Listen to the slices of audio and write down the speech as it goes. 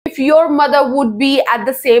If your mother would be at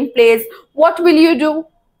the same place, what will you do?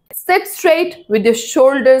 Sit straight with your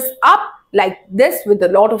shoulders up like this with a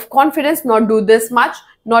lot of confidence, not do this much,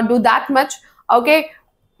 not do that much, okay?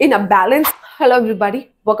 In a balance. Hello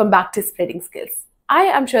everybody, welcome back to Spreading Skills. I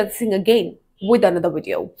am Shweta Singh again with another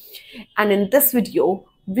video. And in this video,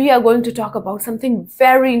 we are going to talk about something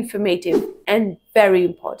very informative and very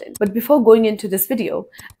important. But before going into this video,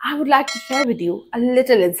 I would like to share with you a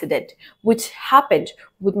little incident which happened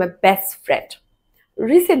with my best friend.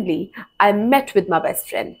 Recently, I met with my best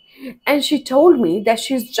friend and she told me that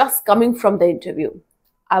she's just coming from the interview.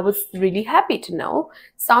 I was really happy to know.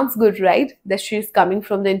 Sounds good, right? That she's coming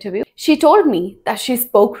from the interview. She told me that she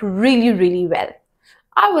spoke really well.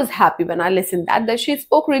 I was happy when I listened that she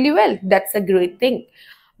spoke really well. That's a great thing.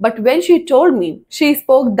 But when she told me she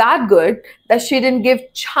spoke that good that she didn't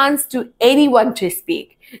give chance to anyone to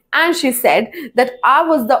speak. And she said that I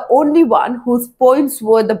was the only one whose points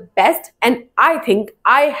were the best and I think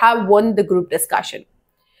I have won the group discussion.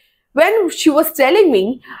 When she was telling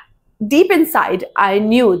me, deep inside, I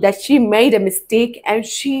knew that she made a mistake and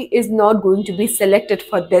she is not going to be selected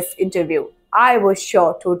for this interview. I was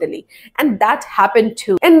sure totally. And that happened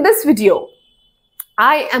too. In this video,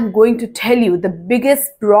 I am going to tell you the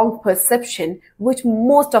biggest wrong perception which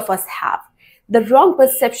most of us have. The wrong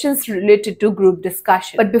perceptions related to group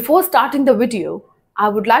discussion. But before starting the video, I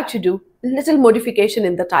would like to do a little modification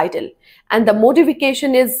in the title. And the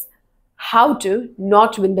modification is how to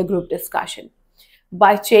not win the group discussion.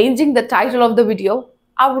 By changing the title of the video,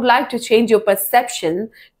 I would like to change your perception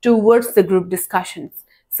towards the group discussions.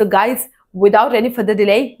 So guys, without any further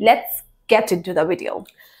delay, let's get into the video.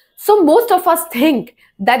 So most of us think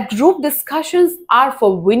that group discussions are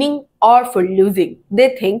for winning or for losing.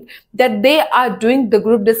 They think that they are doing the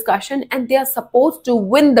group discussion and they are supposed to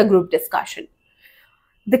win the group discussion.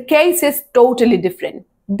 The case is totally different.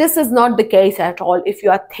 This is not the case at all if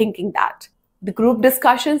you are thinking that. The group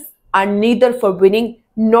discussions are neither for winning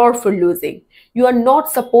nor for losing. You are not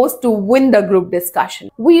supposed to win the group discussion.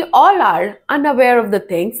 We all are unaware of the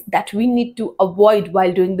things that we need to avoid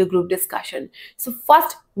while doing the group discussion. So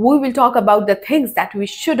first, we will talk about the things that we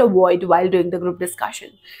should avoid while doing the group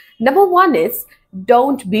discussion. Number one is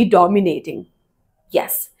don't be dominating.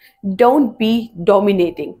 Yes, don't be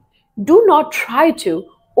dominating. Do not try to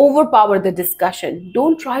overpower the discussion.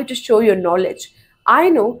 Don't try to show your knowledge. I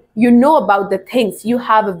know you know about the things. You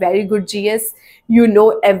have a very good GS. You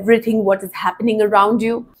know everything what is happening around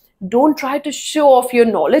you. Don't try to show off your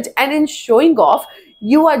knowledge, and in showing off,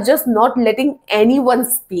 you are just not letting anyone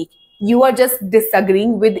speak. You are just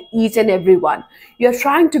disagreeing with each and everyone. You're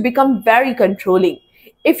trying to become very controlling.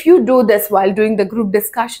 If you do this while doing the group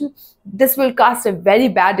discussion, this will cast a very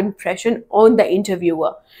bad impression on the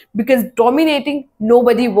interviewer, because dominating,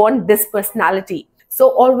 nobody wants this personality. So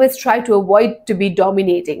always try to avoid to be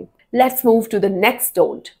dominating. Let's move to the next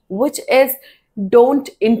don't, which is don't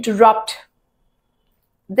interrupt.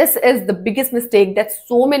 This is the biggest mistake that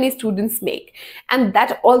so many students make, and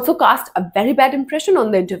that also casts a very bad impression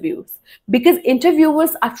on the interviews, because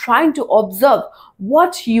interviewers are trying to observe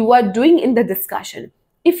what you are doing in the discussion.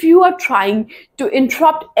 If you are trying to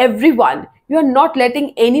interrupt everyone, you are not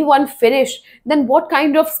letting anyone finish, then what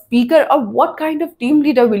kind of speaker or what kind of team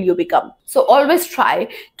leader will you become? So always try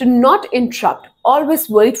to not interrupt. Always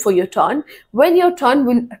wait for your turn. When your turn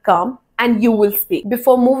will come and you will speak.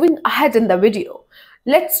 Before moving ahead in the video,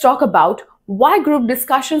 let's talk about why group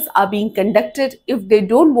discussions are being conducted if they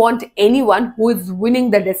don't want anyone who is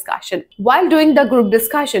winning the discussion. While doing the group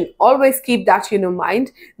discussion, always keep that in your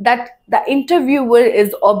mind that the interviewer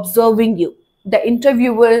is observing you. The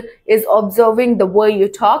interviewer is observing the way you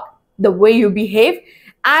talk, the way you behave,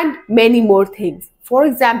 and many more things. For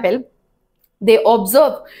example, they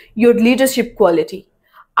observe your leadership quality.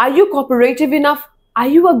 Are you cooperative enough? Are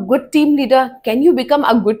you a good team leader? Can you become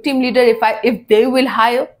a good team leader if they will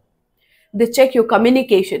hire? They check your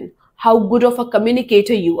communication, how good of a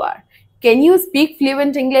communicator you are. Can you speak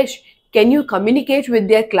fluent English? Can you communicate with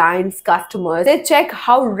their clients, customers? They check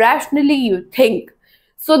how rationally you think.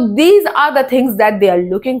 So these are the things that they are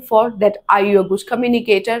looking for, that are you a good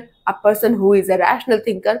communicator, a person who is a rational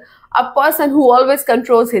thinker, a person who always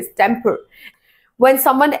controls his temper. When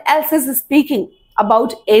someone else is speaking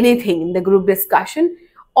about anything in the group discussion,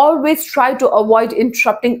 always try to avoid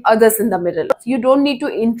interrupting others in the middle. You don't need to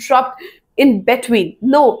interrupt in between.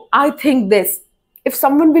 No, I think this. If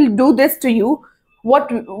someone will do this to you,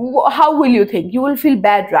 how will you think? You will feel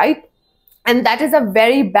bad, right? And that is a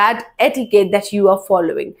very bad etiquette that you are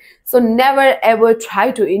following. So never ever try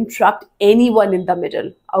to interrupt anyone in the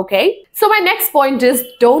middle, okay? So my next point is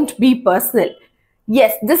don't be personal.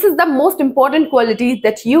 Yes, this is the most important quality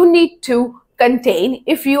that you need to contain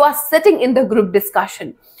if you are sitting in the group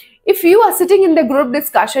discussion. If you are sitting in the group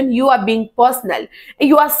discussion, you are being personal.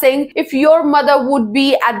 You are saying, if your mother would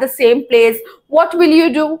be at the same place, what will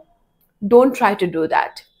you do? Don't try to do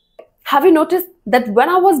that. Have you noticed that when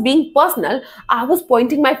I was being personal, I was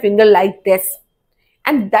pointing my finger like this?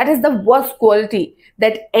 And that is the worst quality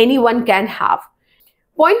that anyone can have.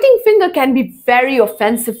 Pointing finger can be very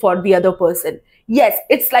offensive for the other person. Yes,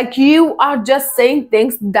 it's like you are just saying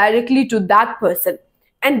things directly to that person.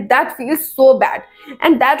 And that feels so bad.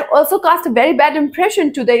 And that also casts a very bad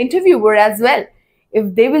impression to the interviewer as well.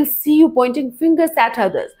 If they will see you pointing fingers at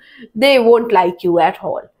others, they won't like you at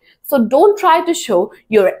all. So don't try to show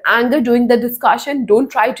your anger during the discussion. Don't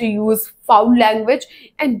try to use foul language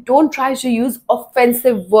and don't try to use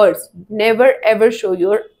offensive words. Never ever show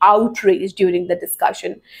your outrage during the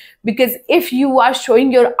discussion. Because if you are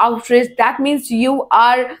showing your outrage, that means you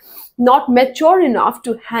are not mature enough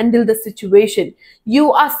to handle the situation.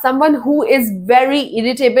 You are someone who is very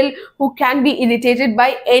irritable, who can be irritated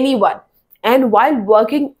by anyone. And while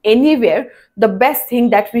working anywhere, the best thing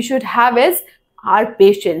that we should have is our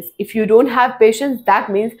patience. If you don't have patience, that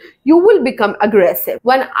means you will become aggressive.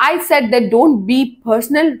 When I said that don't be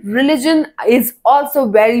personal, religion is also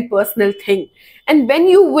very personal thing. And when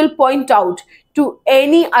you will point out to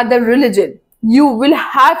any other religion, you will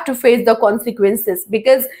have to face the consequences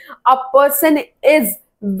because a person is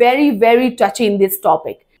very, very touchy in this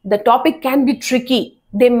topic. The topic can be tricky.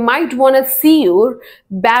 They might want to see your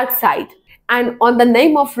bad side. And on the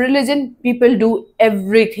name of religion, people do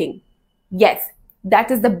everything. Yes,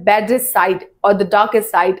 that is the baddest side or the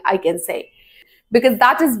darkest side, I can say. Because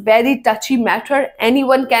that is very touchy matter.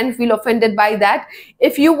 Anyone can feel offended by that.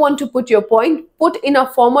 If you want to put your point, put in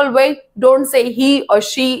a formal way. Don't say he or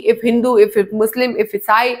she, if Hindu, if it's Muslim, if it's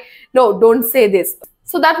I. No, don't say this.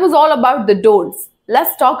 So that was all about the don'ts.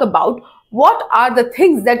 Let's talk about what are the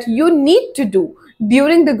things that you need to do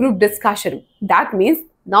during the group discussion. That means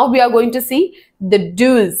now we are going to see the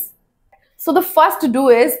do's. So the first to do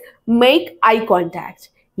is make eye contact.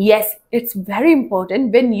 Yes, it's very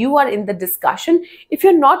important when you are in the discussion. If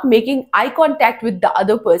you're not making eye contact with the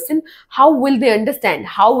other person, how will they understand?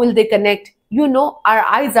 How will they connect? You know, our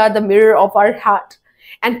eyes are the mirror of our heart.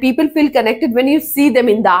 And people feel connected when you see them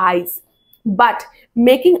in the eyes. But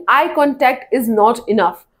making eye contact is not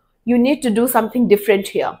enough. You need to do something different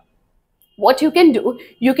here. What you can do,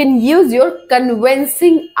 you can use your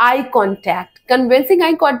convincing eye contact. Convincing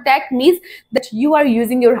eye contact means that you are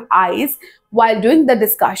using your eyes while doing the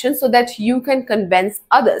discussion so that you can convince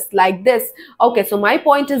others like this. Okay, so my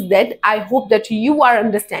point is that I hope that you are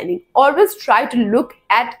understanding. Always try to look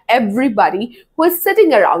at everybody who is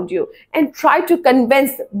sitting around you and try to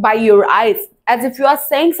convince by your eyes as if you are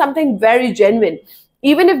saying something very genuine.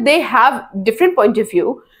 Even if they have different point of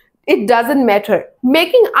view, it doesn't matter.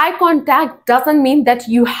 Making eye contact doesn't mean that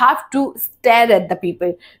you have to stare at the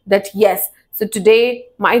people. That yes, so today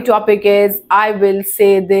my topic is I will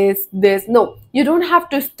say this. No, you don't have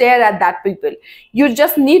to stare at that people. You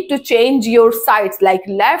just need to change your sides like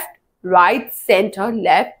left, right, center,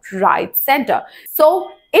 left, right, center.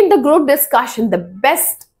 So in the group discussion, the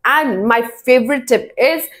best and my favorite tip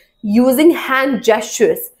is using hand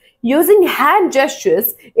gestures. Using hand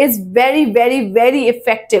gestures is very, very, very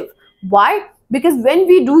effective. Why? Because when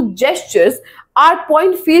we do gestures, our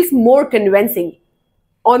point feels more convincing.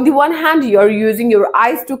 On the one hand, you're using your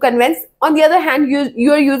eyes to convince. On the other hand,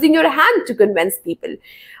 you're using your hand to convince people.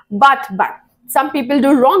 But some people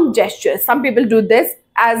do wrong gestures. Some people do this,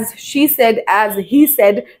 as she said, as he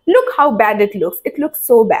said. Look how bad it looks. It looks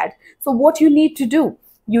so bad. So what you need to do?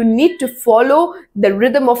 You need to follow the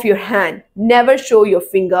rhythm of your hand. Never show your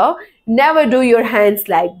finger. Never do your hands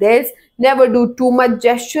like this. Never do too much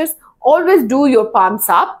gestures. Always do your palms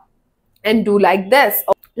up and do like this.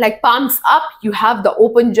 Like palms up, you have the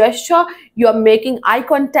open gesture. You are making eye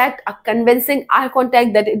contact, a convincing eye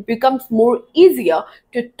contact that it becomes more easier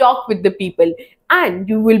to talk with the people. And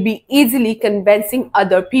you will be easily convincing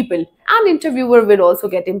other people. And interviewer will also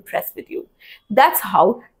get impressed with you. That's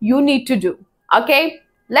how you need to do. Okay?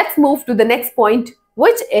 Let's move to the next point,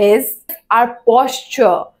 which is our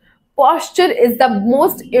posture. Posture is the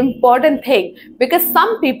most important thing because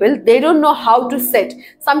some people, they don't know how to sit.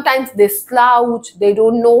 Sometimes they slouch, they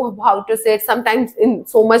don't know how to sit. Sometimes in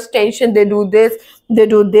so much tension, they do this, they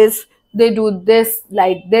do this, they do this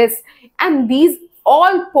like this. And these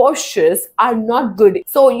all postures are not good.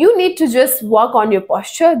 So you need to just work on your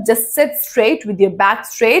posture. Just sit straight with your back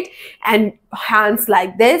straight and hands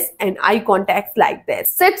like this and eye contacts like this.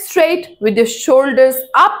 Sit straight with your shoulders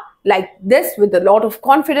up like this with a lot of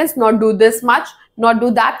confidence. Not do this much, not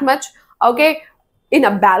do that much. Okay, in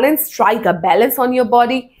a balance, strike a balance on your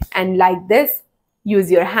body, and like this,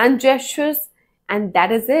 use your hand gestures, and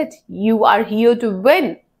that is it. You are here to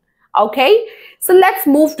win. Okay, so let's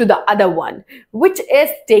move to the other one, which is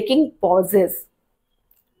taking pauses.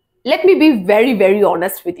 Let me be very, very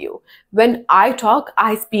honest with you. When I talk,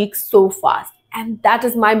 I speak so fast, and that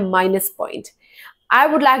is my minus point. I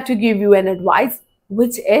would like to give you an advice,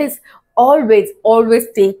 which is always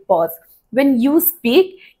take pause. When you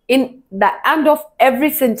speak, in the end of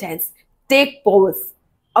every sentence, take pause.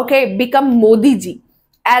 Okay, become Modi ji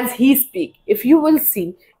as he speak. If you will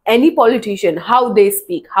see any politician, how they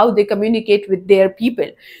speak, how they communicate with their people,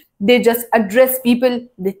 they just address people,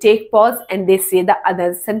 they take pause and they say the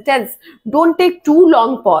other sentence. Don't take too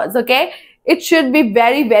long pause. Okay, it should be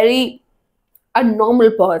very, very a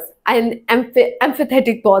normal pause and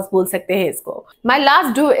empathetic pause बोल सकते हैं इसको. My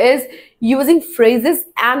last do is using phrases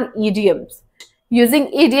and idioms. Using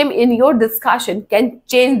idiom in your discussion can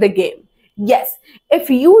change the game. Yes, if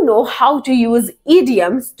you know how to use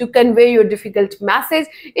idioms to convey your difficult message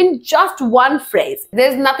in just one phrase,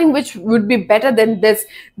 there's nothing which would be better than this,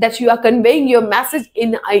 that you are conveying your message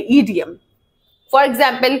in an idiom. For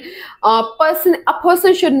example, a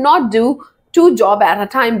person should not do two jobs at a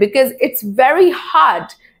time because it's very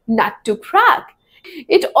hard not to crack.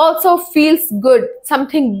 It also feels good,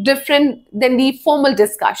 something different than the formal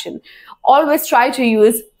discussion. Always try to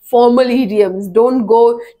use formal idioms. Don't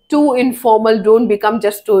go too informal. Don't become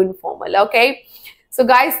just too informal. Okay. So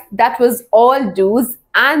guys, that was all do's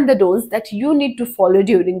and the don'ts that you need to follow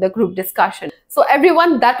during the group discussion. So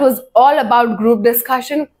everyone, that was all about group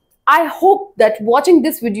discussion. I hope that watching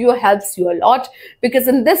this video helps you a lot, because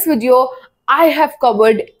in this video, I have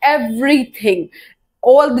covered everything,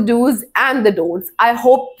 all the do's and the don'ts. I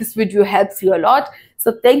hope this video helps you a lot.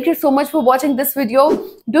 So thank you so much for watching this video.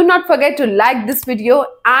 Do not forget to like this video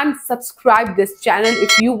and subscribe this channel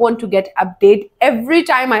if you want to get update every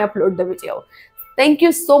time I upload the video. Thank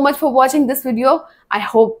you so much for watching this video. I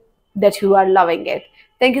hope that you are loving it.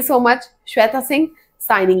 Thank you so much. Shweta Singh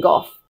signing off.